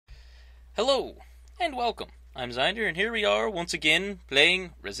Hello, and welcome. I'm Zeinder, and here we are once again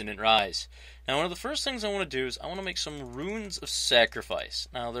playing Resonant Rise. Now, one of the first things I want to do is I want to make some runes of sacrifice.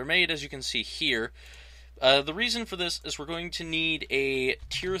 Now, they're made, as you can see here. The reason for this is we're going to need a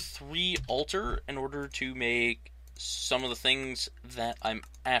tier 3 altar in order to make some of the things that I'm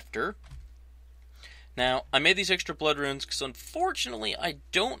after. Now, I made these extra blood runes because unfortunately I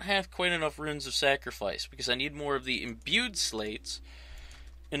don't have quite enough runes of sacrifice because I need more of the imbued slates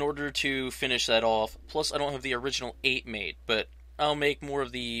in order to finish that off. Plus, I don't have the original 8 made, but I'll make more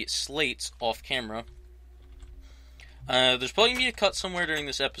of the slates off camera. There's probably going to be a cut somewhere during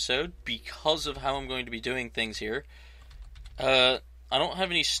this episode because of how I'm going to be doing things here. I don't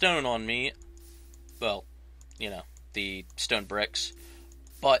have any stone on me. Well, the stone bricks.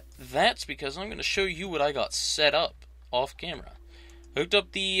 But that's because I'm going to show you what I got set up off camera. I hooked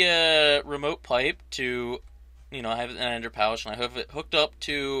up the remote pipe to, I have an ender pouch, and I have it hooked up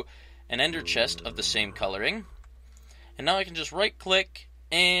to an ender chest of the same coloring. And now I can just right click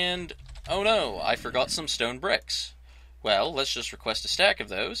and, oh no, I forgot some stone bricks. Well, let's just request a stack of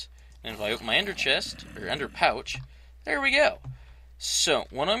those. And if I open my ender chest, or ender pouch, there we go. So,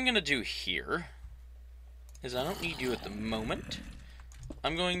 what I'm going to do here is I don't need you at the moment.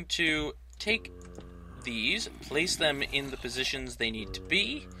 I'm going to take these, place them in the positions they need to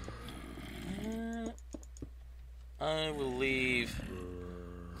be. I will leave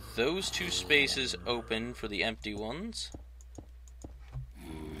those two spaces open for the empty ones.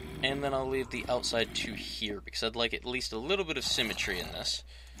 And then I'll leave the outside two here, because I'd like at least a little bit of symmetry in this.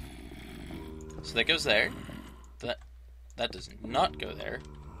 So that goes there. That does not go there.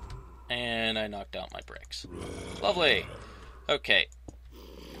 And I knocked out my bricks. Lovely. Okay.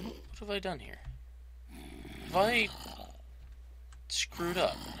 What have I done here? Have I screwed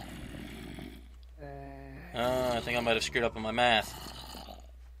up? I think I might have screwed up on my math.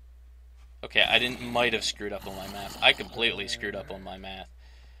 Okay, I might have screwed up on my math. I completely screwed up on my math.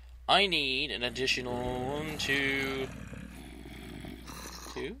 I need an additional 1, 2,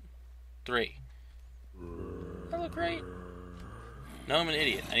 3. That look right? No, I'm an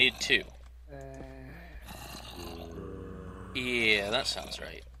idiot. I need 2. Yeah, that sounds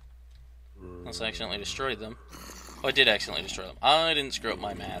right. Unless I accidentally destroyed them. Oh, I did accidentally destroy them. I didn't screw up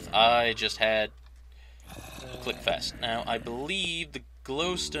my math. I just had click fest. Now, I believe the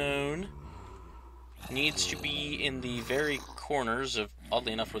glowstone needs to be in the very corners of,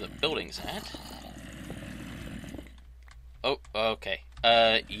 oddly enough, where the building's at. Oh, okay.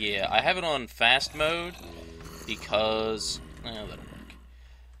 Yeah, I have it on fast mode because, that'll work.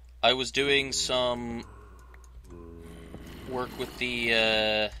 I was doing some work with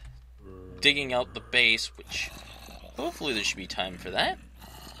the, digging out the base, which hopefully there should be time for that.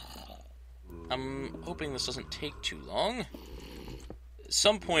 I'm hoping this doesn't take too long. At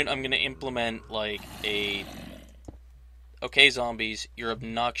some point I'm going to implement like okay zombies, you're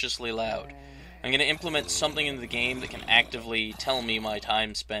obnoxiously loud. I'm going to implement something into the game that can actively tell me my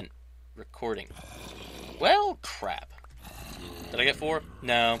time spent recording. Well, crap. Did I get 4?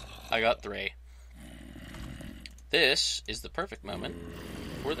 No, I got 3. This is the perfect moment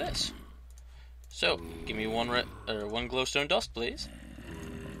for this. So, give me one glowstone dust, please.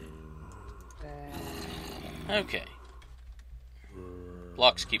 Okay.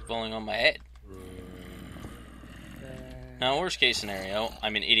 Blocks keep falling on my head. Now, worst case scenario,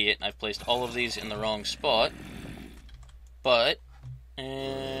 I'm an idiot and I've placed all of these in the wrong spot. But,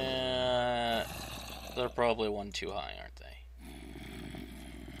 they're probably one too high, aren't they?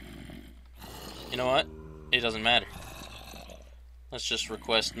 You know what? It doesn't matter. Let's just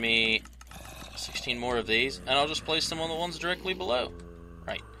request me 16 more of these, and I'll just place them on the ones directly below.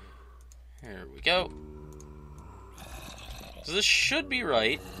 Right. Here we go. So this should be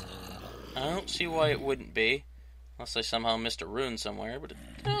right. I don't see why it wouldn't be. Unless I somehow missed a rune somewhere, but it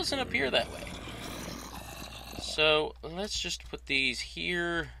doesn't appear that way. So, let's just put these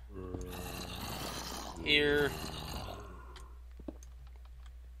here, here,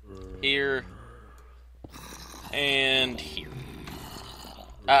 here, and here.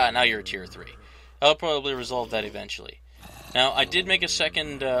 Now you're a tier 3. I'll probably resolve that eventually. Now, I did make a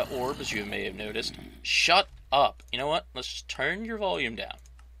second orb, as you may have noticed. Shut up. You know what? Let's just turn your volume down.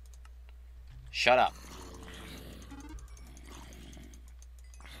 Shut up.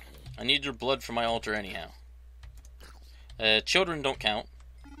 I need your blood for my altar anyhow. Children don't count,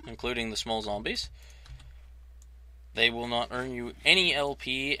 including the small zombies. They will not earn you any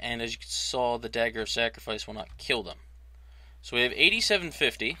LP, and as you saw, the Dagger of Sacrifice will not kill them. So we have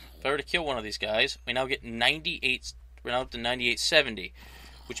 8750. If I were to kill one of these guys, we now get 98. We're now up to 9870,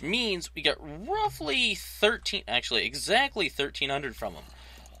 which means we got roughly exactly 1300 from them.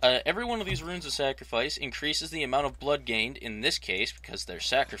 every one of these runes of sacrifice increases the amount of blood gained, in this case, because they're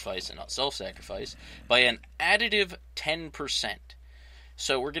sacrifice and not self-sacrifice, by an additive 10%.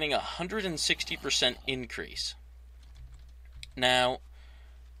 So we're getting a 160% increase. Now,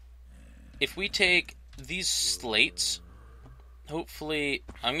 if we take these slates, hopefully,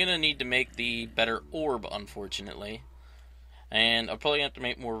 I'm going to need to make the better orb, unfortunately. And I'll probably have to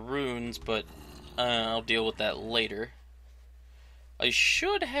make more runes, but I'll deal with that later. I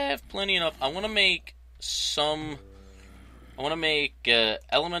should have plenty enough. I want to make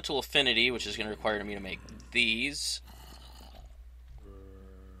elemental affinity, which is going to require me to make these.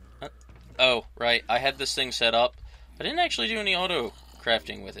 Oh, right. I had this thing set up. I didn't actually do any auto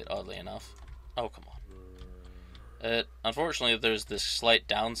crafting with it, oddly enough. Oh, come on. Unfortunately, there's this slight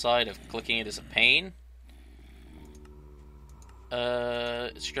downside of clicking it as a pain.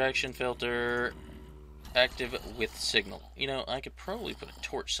 Extraction filter, active with signal. You know, I could probably put a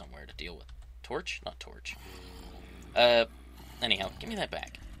torch somewhere to deal with. Torch? Not torch. Anyhow, give me that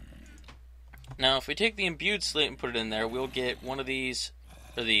back. Now, if we take the imbued slate and put it in there, we'll get one of these,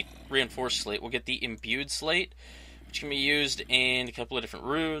 or the reinforced slate, we'll get the imbued slate, which can be used in a couple of different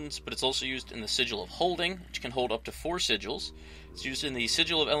runes, but it's also used in the Sigil of Holding, which can hold up to 4 sigils. It's used in the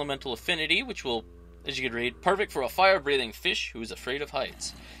Sigil of Elemental Affinity, which will, as you can read, perfect for a fire-breathing fish who is afraid of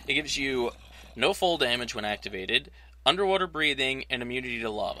heights. It gives you no fall damage when activated, underwater breathing, and immunity to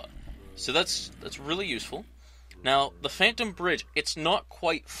lava. So that's really useful. Now, the Phantom Bridge, it's not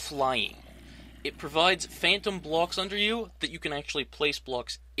quite flying. It provides phantom blocks under you that you can actually place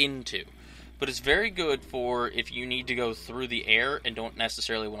blocks into. But it's very good for if you need to go through the air and don't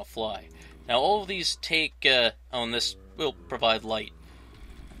necessarily want to fly. Now, all of these take, and this will provide light.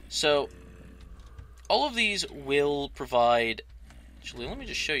 So, all of these will provide, actually, let me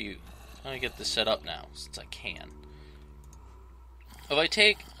just show you how I get this set up now, since I can. If I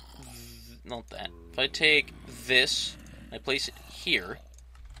take, not that, if I take this, and I place it here,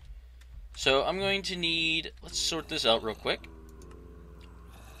 so I'm going to need, let's sort this out real quick.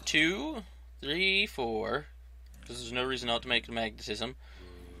 2, 3, 4, because there's no reason not to make a magnetism.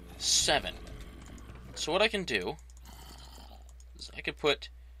 7. So what I can do is I could put,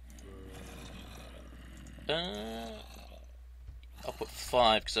 I'll put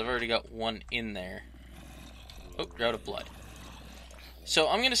 5, because I've already got 1 in there. Oh, you're out of blood. So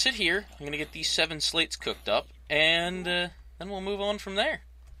I'm going to sit here, I'm going to get these 7 slates cooked up, and then we'll move on from there.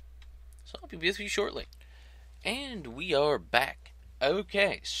 So I'll be with you shortly. And we are back.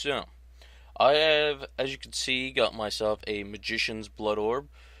 Okay, so I have, as you can see, got myself a Magician's Blood Orb,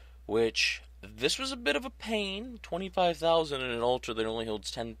 which this was a bit of a pain. 25,000 in an altar that only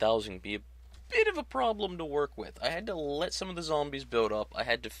holds 10,000 be a bit of a problem to work with. I had to let some of the zombies build up. I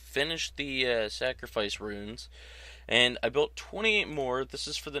had to finish the sacrifice runes, and I built 28 more. This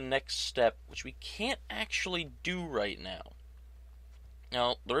is for the next step, which we can't actually do right now.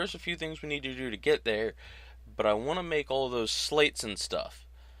 Now, there is a few things we need to do to get there, but I want to make all of those slates and stuff.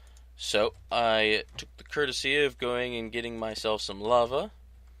 So, I took the courtesy of going and getting myself some lava.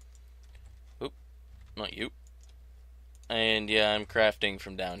 Oop, not you. And yeah, I'm crafting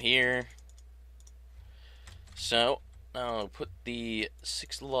from down here. So, now I'll put the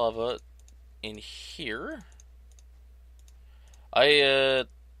 6 lava in here. Okay,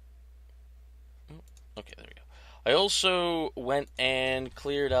 there we go. I also went and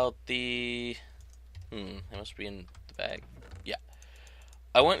cleared out the... it must be in the bag. Yeah.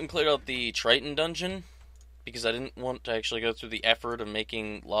 I went and cleared out the Triton dungeon, because I didn't want to actually go through the effort of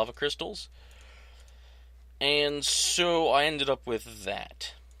making lava crystals. And so I ended up with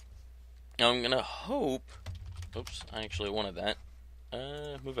that. Now I'm gonna hope... Oops, I actually wanted that.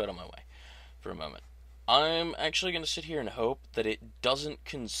 Move out of my way for a moment. I'm actually gonna sit here and hope that it doesn't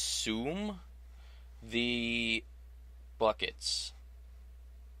consume the buckets.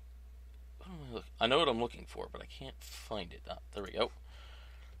 I know what I'm looking for, but I can't find it. Ah, there we go.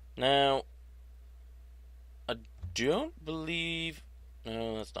 Now, I don't believe...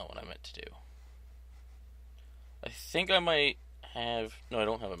 No, that's not what I meant to do. I think I might have... No, I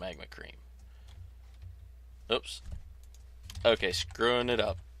don't have a magma cream. Oops. Okay, screwing it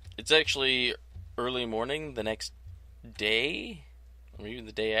up. It's actually early morning the next day, or even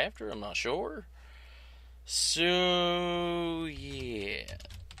the day after, I'm not sure. So, yeah.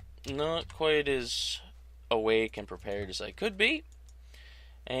 Not quite as awake and prepared as I could be.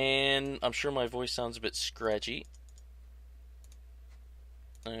 And I'm sure my voice sounds a bit scratchy.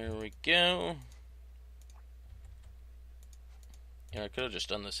 There we go. Yeah, I could have just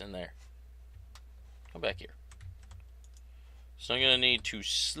done this in there. Come back here. So I'm going to need 2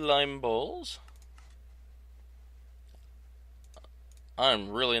 slime balls.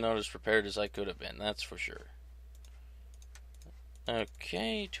 I'm really not as prepared as I could have been, that's for sure.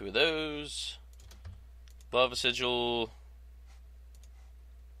 Okay, 2 of those. Lava sigil.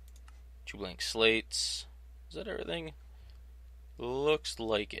 2 blank slates. Is that everything? Looks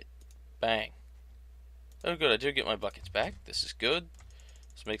like it. Bang. Oh good, I do get my buckets back. This is good.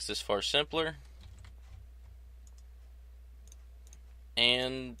 This makes this far simpler.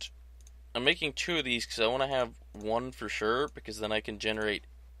 And I'm making 2 of these because I want to have 1 for sure, because then I can generate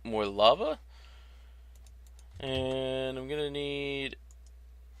more lava. And I'm going to need...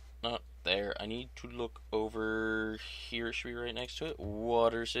 Not there. I need to look over here. It should be right next to it.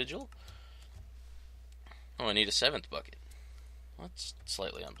 Water sigil. Oh, I need a 7th bucket. That's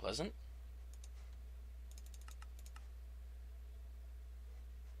slightly unpleasant.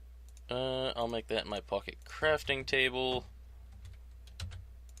 I'll make that my pocket crafting table.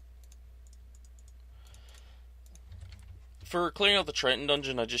 For clearing out the Triton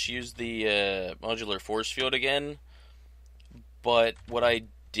dungeon, I just used the modular force field again. But what I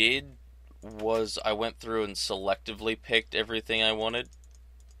did was I went through and selectively picked everything I wanted.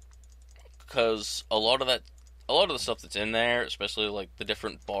 Because a lot of the stuff that's in there, especially like the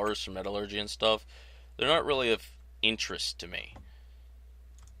different bars for metallurgy and stuff, they're not really of interest to me.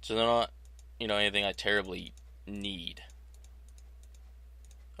 So they're not, anything I terribly need.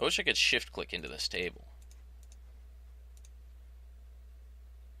 I wish I could shift click into this table.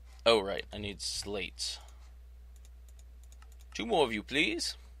 Oh, right, I need slates. 2 more of you,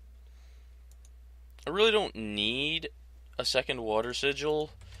 please. I really don't need a second water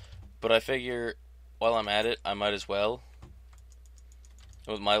sigil, but I figure while I'm at it, I might as well.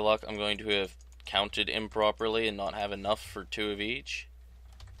 With my luck, I'm going to have counted improperly and not have enough for 2 of each.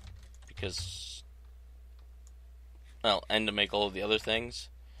 Because, well, and to make all of the other things.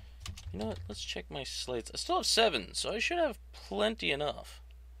 You know what, let's check my slates. I still have 7, so I should have plenty enough.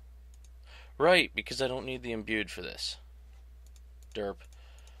 Right, because I don't need the imbued for this. Derp.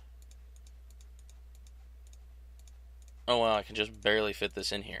 Oh wow, I can just barely fit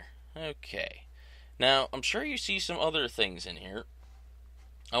this in here. Okay. Now, I'm sure you see some other things in here.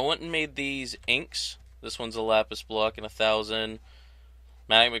 I went and made these inks. This one's a lapis block in 1,000.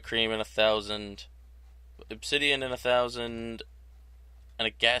 Magma cream in 1,000. Obsidian in 1,000. And a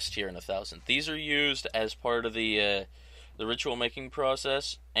gas tier in 1,000. These are used as part of the ritual making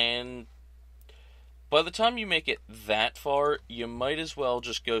process, and by the time you make it that far, you might as well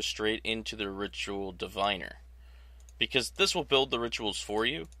just go straight into the ritual diviner, because this will build the rituals for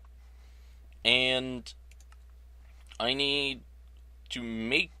you. And I need to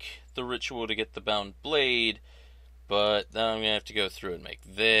make the ritual to get the bound blade, but then I'm going to have to go through and make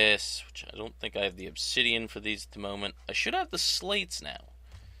this, which I don't think I have the obsidian for these at the moment. I should have the slates now,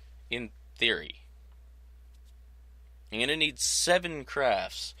 in theory. I'm going to need 7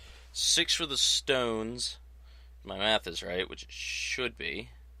 crafts. 6 for the stones. My math is right, which it should be.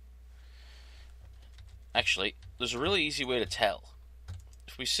 Actually, there's a really easy way to tell.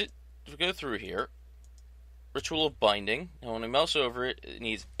 If we go through here, Ritual of Binding. Now when I mouse over it, it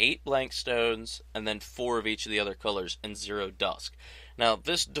needs 8 blank stones, and then 4 of each of the other colors, and 0 dusk. Now,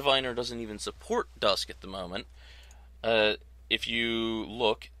 this diviner doesn't even support dusk at the moment. If you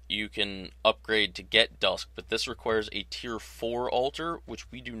look, you can upgrade to get dusk, but this requires a tier 4 altar, which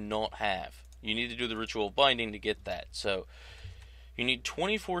we do not have. You need to do the Ritual of Binding to get that. So, you need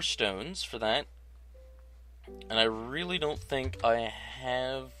 24 stones for that. And I really don't think I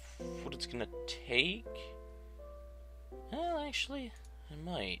have what it's going to take. Well, actually, I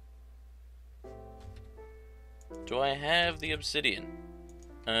might. Do I have the obsidian?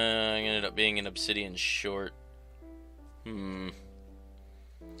 I ended up being an obsidian short.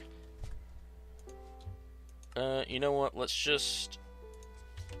 You know what? Let's just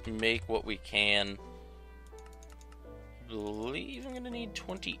make what we can. I believe I'm going to need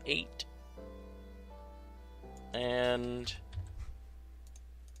 28. And...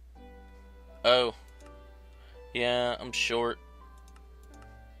 oh. Yeah, I'm short.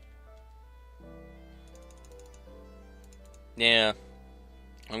 Yeah.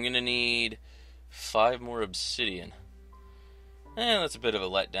 I'm going to need 5 more obsidian. That's a bit of a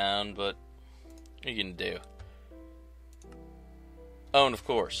letdown, but what are you going to do? Oh, and of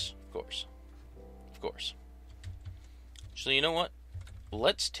course. So you know what?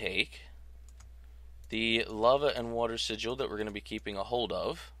 Let's take the lava and water sigil that we're going to be keeping a hold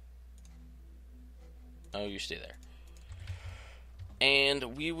of. Oh, you stay there.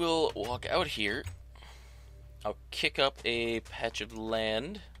 And we will walk out here. I'll kick up a patch of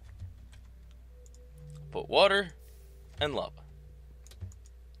land. Put water and lava.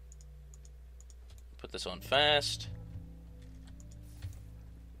 Put this on fast.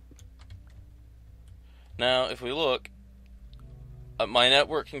 Now, if we look, my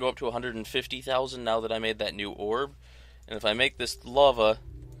network can go up to 150,000 now that I made that new orb. And if I make this lava,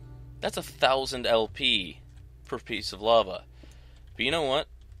 that's 1,000 LP per piece of lava. But you know what?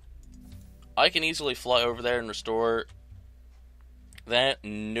 I can easily fly over there and restore that,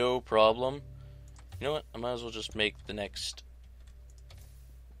 no problem. You know what? I might as well just make the next...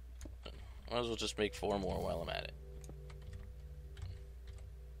 I might as well just make 4 more while I'm at it.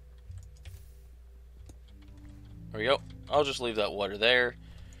 There we go. I'll just leave that water there.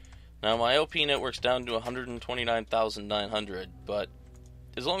 Now my LP network's down to 129,900, but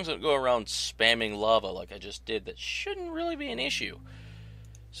as long as I don't go around spamming lava like I just did, that shouldn't really be an issue.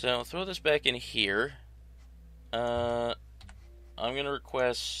 So I'll throw this back in here. I'm going to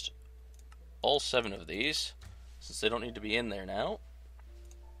request all 7 of these, since they don't need to be in there now.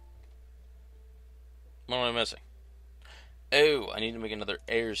 What am I missing? Oh, I need to make another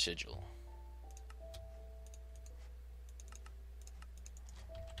air sigil.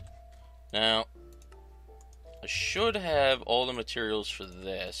 Now, I should have all the materials for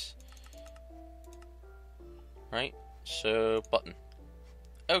this. Right? So, button.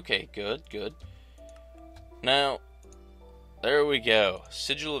 Okay, good, good. Now, there we go.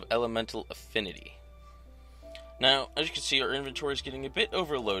 Sigil of Elemental Affinity. Now, as you can see, our inventory is getting a bit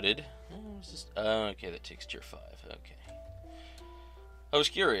overloaded. Okay, that takes tier 5. Okay. I was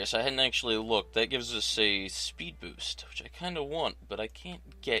curious. I hadn't actually looked. That gives us a speed boost, which I kind of want, but I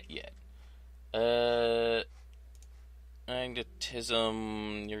can't get yet.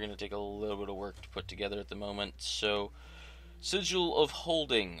 Magnetism, you're going to take a little bit of work to put together at the moment. So, Sigil of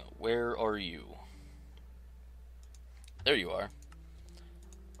Holding, where are you? There you are.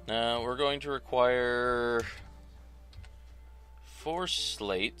 Now, we're going to require 4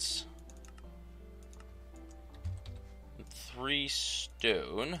 slates, 3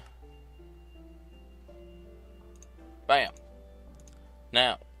 stone. Bam.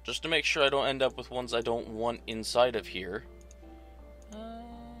 Now, just to make sure I don't end up with ones I don't want inside of here.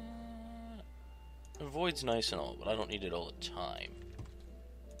 Void's nice and all, but I don't need it all the time.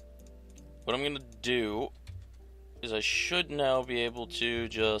 What I'm going to do is I should now be able to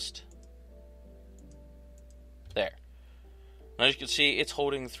just... There. Now, as you can see, it's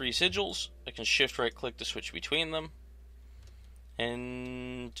holding 3 sigils. I can shift right click to switch between them.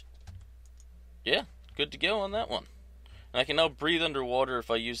 And... yeah, good to go on that one. And I can now breathe underwater if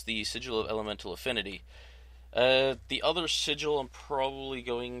I use the Sigil of Elemental Affinity. The other sigil I'm probably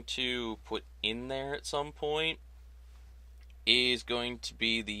going to put in there at some point is going to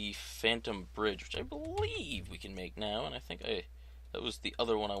be the Phantom Bridge, which I believe we can make now, and I think that was the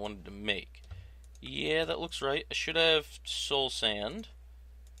other one I wanted to make. Yeah, that looks right. I should have soul sand.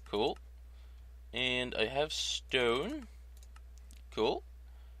 Cool. And I have stone. Cool.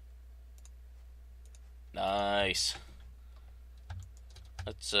 Nice.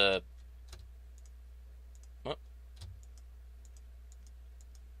 Let's, what?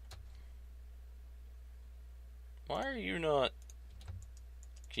 Why are you not...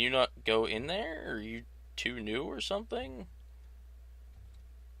 Can you not go in there? Are you too new or something?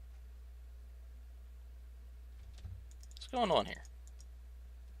 What's going on here?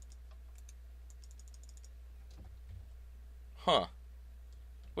 Huh.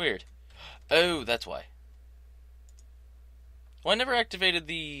 Weird. Oh, that's why. Well, I never activated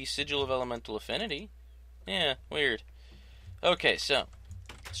the Sigil of Elemental Affinity. Yeah, weird. Okay, so,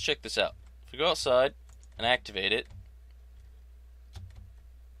 let's check this out. If we go outside and activate it,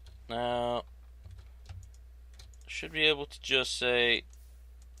 now, should be able to just say,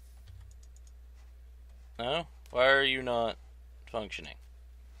 no? Why are you not functioning?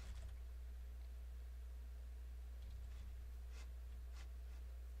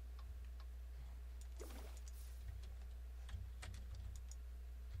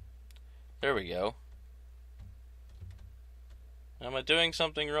 There we go. Am I doing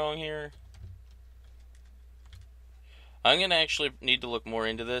something wrong here? I'm going to actually need to look more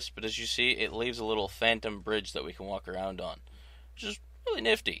into this, but as you see, it leaves a little phantom bridge that we can walk around on, which is really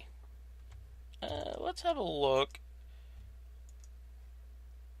nifty. Let's have a look.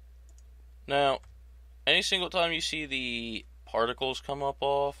 Now, any single time you see the particles come up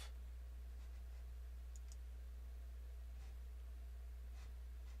off,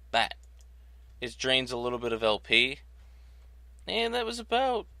 that. It drains a little bit of LP. And that was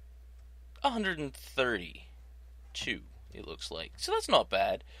about 132, it looks like. So that's not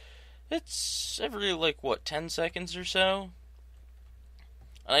bad. It's every, like, what, 10 seconds or so?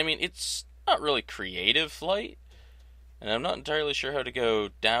 I mean, it's not really creative flight. And I'm not entirely sure how to go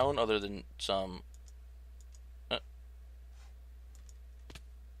down other than some...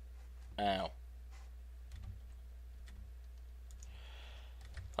 Ow.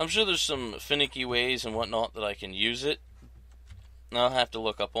 I'm sure there's some finicky ways and whatnot that I can use it. I'll have to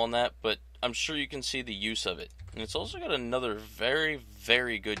look up on that, but I'm sure you can see the use of it. And it's also got another very,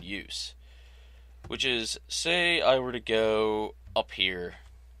 very good use, which is, say I were to go up here.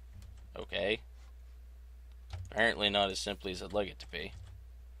 Okay. Apparently not as simply as I'd like it to be.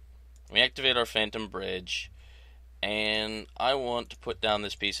 We activate our Phantom Bridge, and I want to put down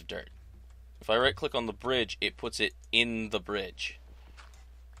this piece of dirt. If I right-click on the bridge, it puts it in the bridge.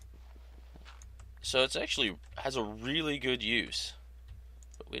 So it actually has a really good use.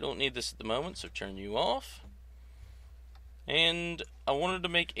 But we don't need this at the moment, so turn you off. And I wanted to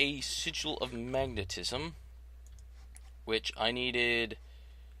make a Sigil of Magnetism, which I needed...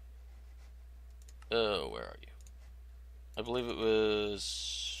 where are you? I believe it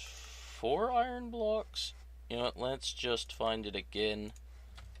was 4 iron blocks. You know what, let's just find it again.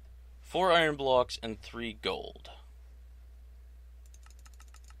 4 iron blocks and 3 gold.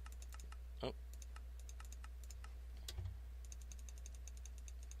 Oh.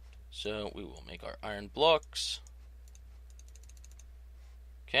 So we will make our iron blocks.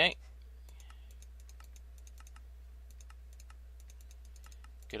 Okay.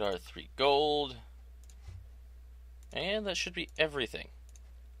 Get our 3 gold. And that should be everything.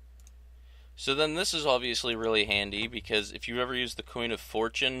 So then this is obviously really handy, because if you ever use the Coin of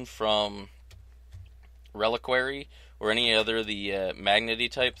Fortune from Reliquary or any other of the magnety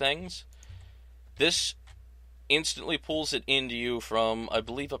type things, this instantly pulls it into you from, I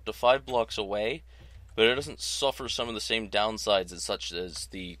believe, up to 5 blocks away, but it doesn't suffer some of the same downsides as such as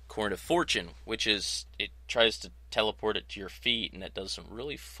the Coin of Fortune, which is, it tries to teleport it to your feet, and it does some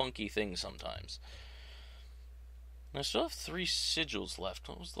really funky things sometimes. I still have 3 sigils left.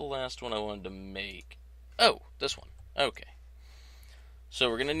 What was the last one I wanted to make? Oh, this one. Okay. So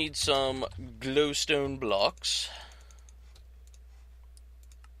we're going to need some glowstone blocks.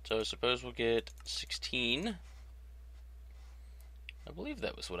 So I suppose we'll get 16. I believe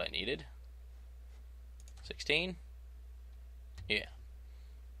that was what I needed. 16? Yeah.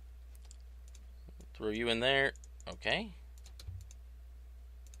 Throw you in there. Okay.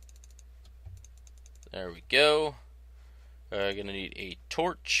 There we go. Gonna need a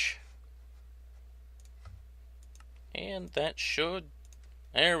torch. And that should...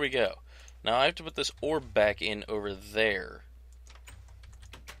 There we go. Now I have to put this orb back in over there.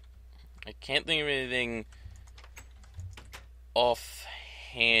 I can't think of anything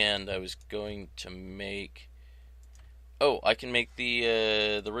offhand I was going to make. Oh, I can make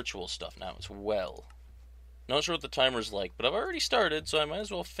the ritual stuff now as well. Not sure what the timer's like, but I've already started, so I might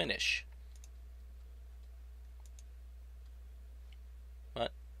as well finish.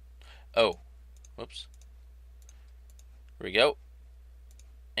 What? Oh. Whoops. Here we go.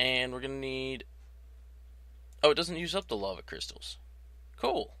 And we're going to need... Oh, it doesn't use up the lava crystals.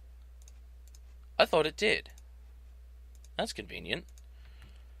 Cool. I thought it did. That's convenient.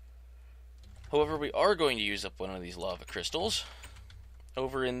 However, we are going to use up one of these lava crystals.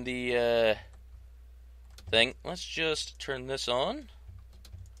 Over in the thing. Let's just turn this on.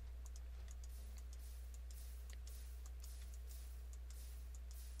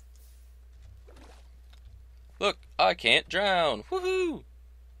 Look, I can't drown. Woohoo!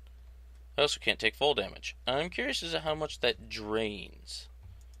 I also can't take fall damage. I'm curious as to how much that drains.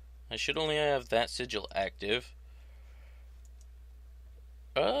 I should only have that sigil active.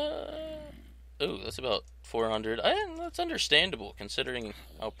 Oh, that's about 400. That's understandable considering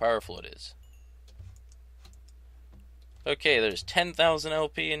how powerful it is. Okay, there's 10,000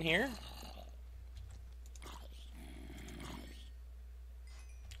 LP in here.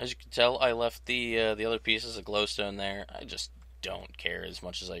 As you can tell, I left the other pieces of glowstone there. I just don't care as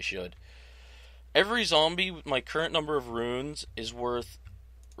much as I should. Every zombie with my current number of runes is worth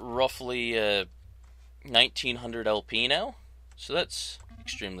roughly 1900 LP now. So that's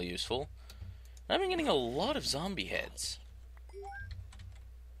extremely useful. I've been getting a lot of zombie heads.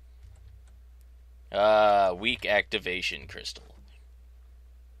 Weak activation crystal.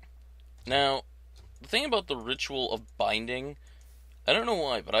 Now, the thing about the ritual of binding, I don't know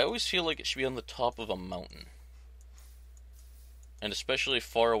why, but I always feel like it should be on the top of a mountain. And especially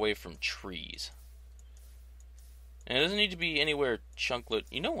far away from trees. And it doesn't need to be anywhere chunklet.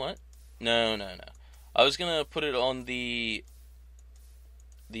 You know what? No. I was gonna put it on the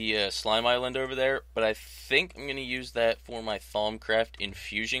slime island over there, but I think I'm gonna use that for my Thaumcraft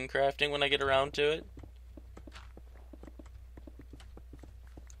infusion crafting when I get around to it.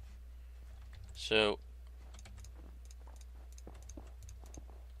 So,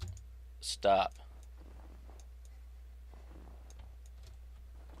 stop.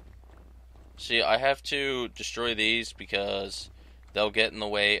 See, I have to destroy these because they'll get in the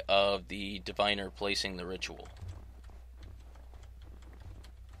way of the diviner placing the ritual.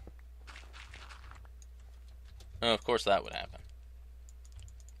 And of course that would happen.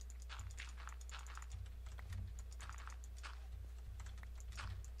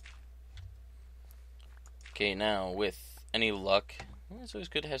 Okay, now with any luck, it's always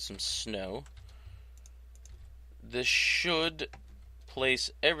good to have some snow. This should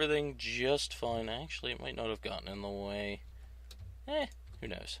place everything just fine. Actually, it might not have gotten in the way. Who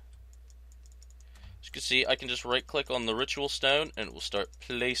knows? As you can see, I can just right click on the ritual stone and it will start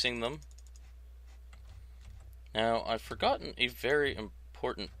placing them. Now, I've forgotten a very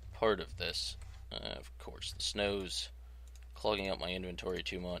important part of this. Of course, the snow's clogging up my inventory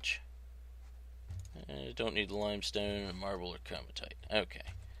too much. I don't need limestone, marble, or comatite. Okay.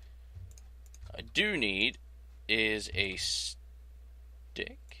 I do need is a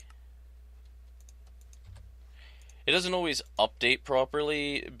stick. It doesn't always update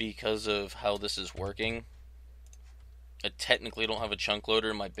properly because of how this is working. I technically don't have a chunk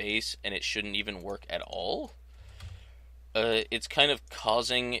loader in my base, and it shouldn't even work at all. It's kind of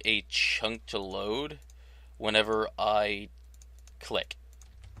causing a chunk to load whenever I click.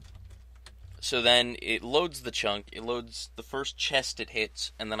 So then it loads the chunk, it loads the first chest it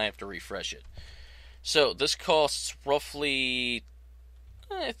hits, and then I have to refresh it. So this costs roughly,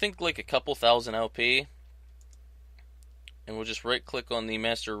 I think like a couple thousand LP. And we'll just right click on the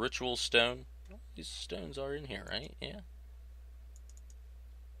Master Ritual Stone. These stones are in here, right? Yeah.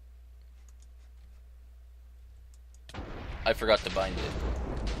 I forgot to bind it.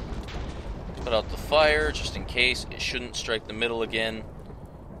 Put out the fire just in case. It shouldn't strike the middle again.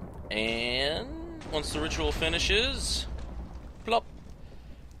 And once the ritual finishes, plop.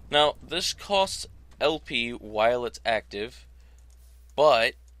 Now, this costs LP while it's active,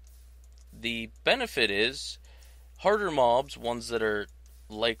 but the benefit is harder mobs, ones that are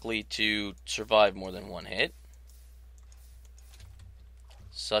likely to survive more than one hit,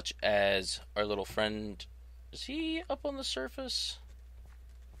 such as our little friend. Is he up on the surface?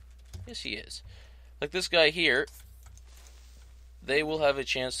 Yes, he is. Like this guy here, they will have a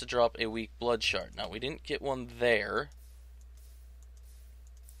chance to drop a weak blood shard. Now, we didn't get one there.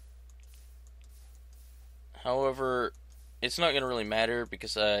 However, it's not going to really matter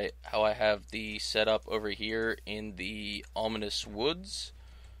because how I have the setup over here in the Ominous Woods.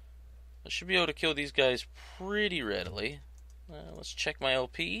 I should be able to kill these guys pretty readily. Let's check my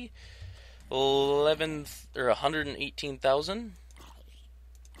LP. 118,000.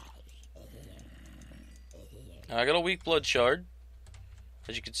 Now I got a weak blood shard,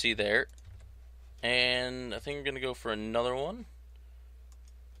 as you can see there, and I think I'm gonna go for another one.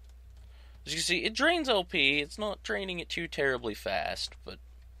 As you can see, it drains LP. It's not draining it too terribly fast, but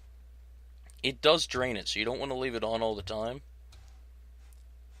it does drain it, so you don't want to leave it on all the time.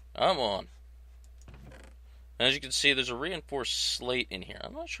 I'm on. And as you can see, there's a reinforced slate in here.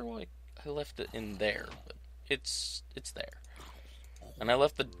 I'm not sure why I left it in there, but it's there. And I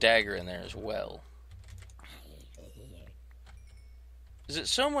left the dagger in there as well. Is it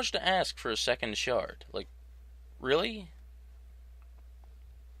so much to ask for a second shard? Like, really?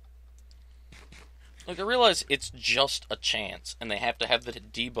 Like, I realize it's just a chance, and they have to have the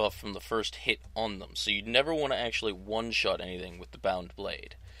debuff from the first hit on them, so you'd never want to actually one-shot anything with the bound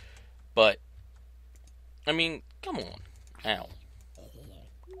blade. But, I mean, come on. Ow.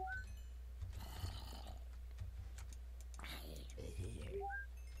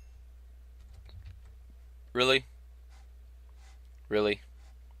 Really? Really?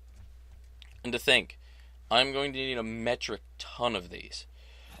 And to think, I'm going to need a metric ton of these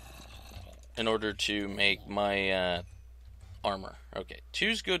in order to make my armor. Okay,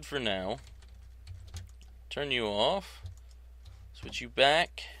 2's good for now. Turn you off. Switch you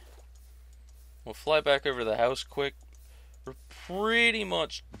back. We'll fly back over the house quick. We're pretty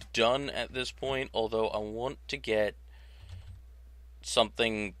much done at this point, although I want to get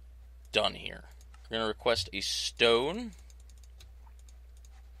something done here. We're going to request a stone.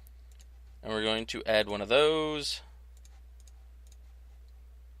 And we're going to add one of those.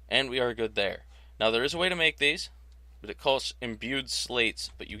 And we are good there. Now, there is a way to make these, but it costs imbued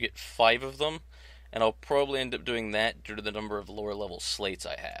slates, but you get 5 of them, and I'll probably end up doing that due to the number of lower level slates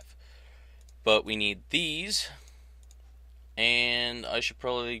I have. But we need these, and I should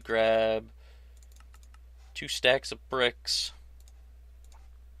probably grab 2 stacks of bricks,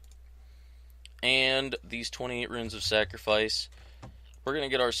 and these 28 runes of sacrifice. We're going to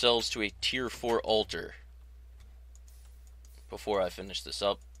get ourselves to a tier 4 altar before I finish this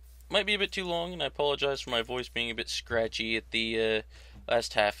up. Might be a bit too long, and I apologize for my voice being a bit scratchy at the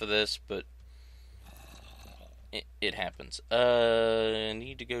last half of this, but it happens. I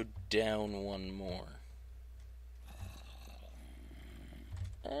need to go down one more.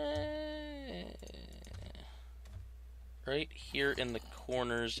 Right here in the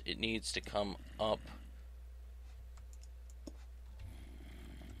corners, it needs to come up.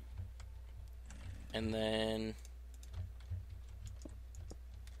 And then...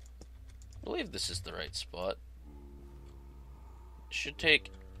 I believe this is the right spot. Should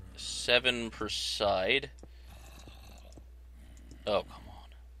take 7 per side. Oh, come on.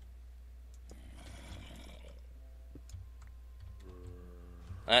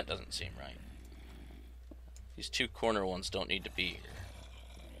 That doesn't seem right. These 2 corner ones don't need to be here.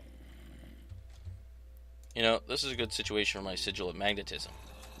 You know, this is a good situation for my Sigil of Magnetism.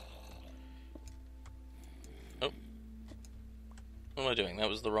 Oh. What am I doing? That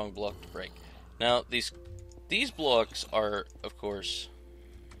was the wrong block to break. Now, these blocks are, of course,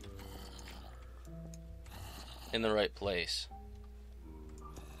 in the right place.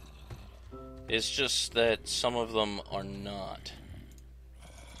 It's just that some of them are not.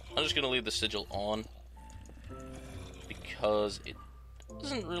 I'm just going to leave the sigil on because it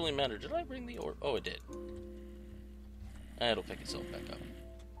doesn't really matter. Did I bring the orb? Oh, it did. It'll pick itself back up.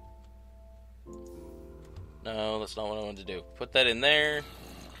 No, that's not what I wanted to do. Put that in there.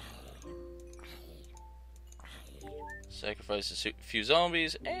 Sacrifice a few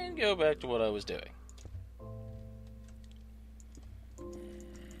zombies and go back to what I was doing.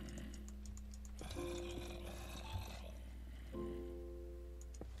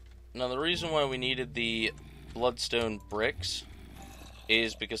 Now, the reason why we needed the bloodstone bricks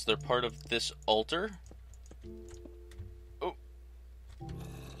is because they're part of this altar. Oh.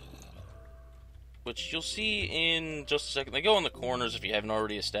 Which you'll see in just a second. They go in the corners if you haven't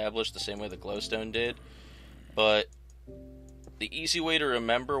already established, the same way the glowstone did. But the easy way to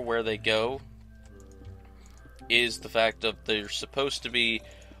remember where they go is the fact that they're supposed to be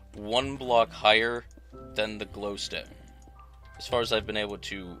 1 block higher than the glowstone. As far as I've been able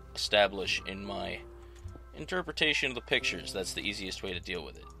to establish in my interpretation of the pictures, that's the easiest way to deal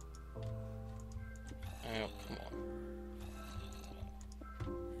with it. Oh, come on.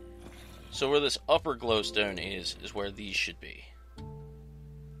 So where this upper glowstone is where these should be.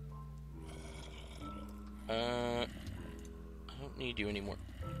 I don't need you anymore.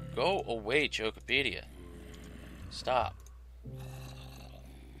 Go away, Chocopedia. Stop.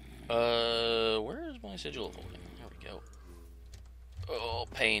 Where is my sigil holding? There we go. Oh,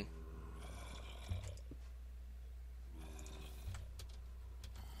 pain.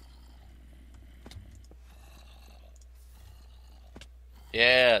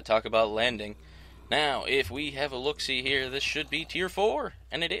 Yeah, talk about landing. Now, if we have a look-see here, this should be tier 4,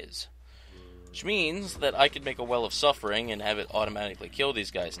 and it is. Which means that I could make a Well of Suffering and have it automatically kill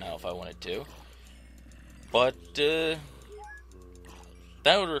these guys now if I wanted to. But, that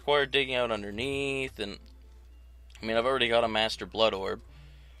would require digging out underneath, and I mean, I've already got a Master Blood Orb,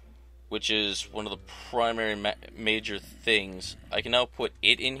 which is one of the primary major things. I can now put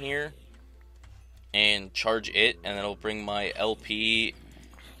it in here and charge it, and that'll bring my LP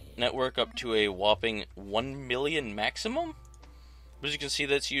network up to a whopping 1 million maximum. But as you can see,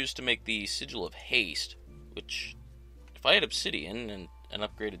 that's used to make the Sigil of Haste, which, if I had Obsidian and an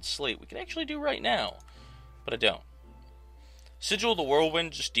upgraded Slate, we could actually do right now, but I don't. Sigil of the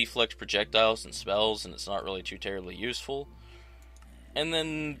Whirlwind just deflects projectiles and spells, and it's not really too terribly useful. And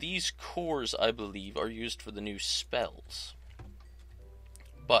then these cores, I believe, are used for the new spells.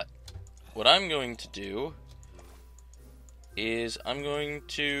 But what I'm going to do is I'm going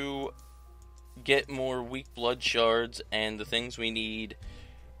to get more weak blood shards and the things we need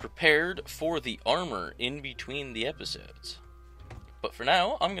prepared for the armor in between the episodes. But for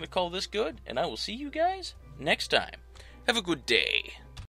now, I'm going to call this good, and I will see you guys next time. Have a good day.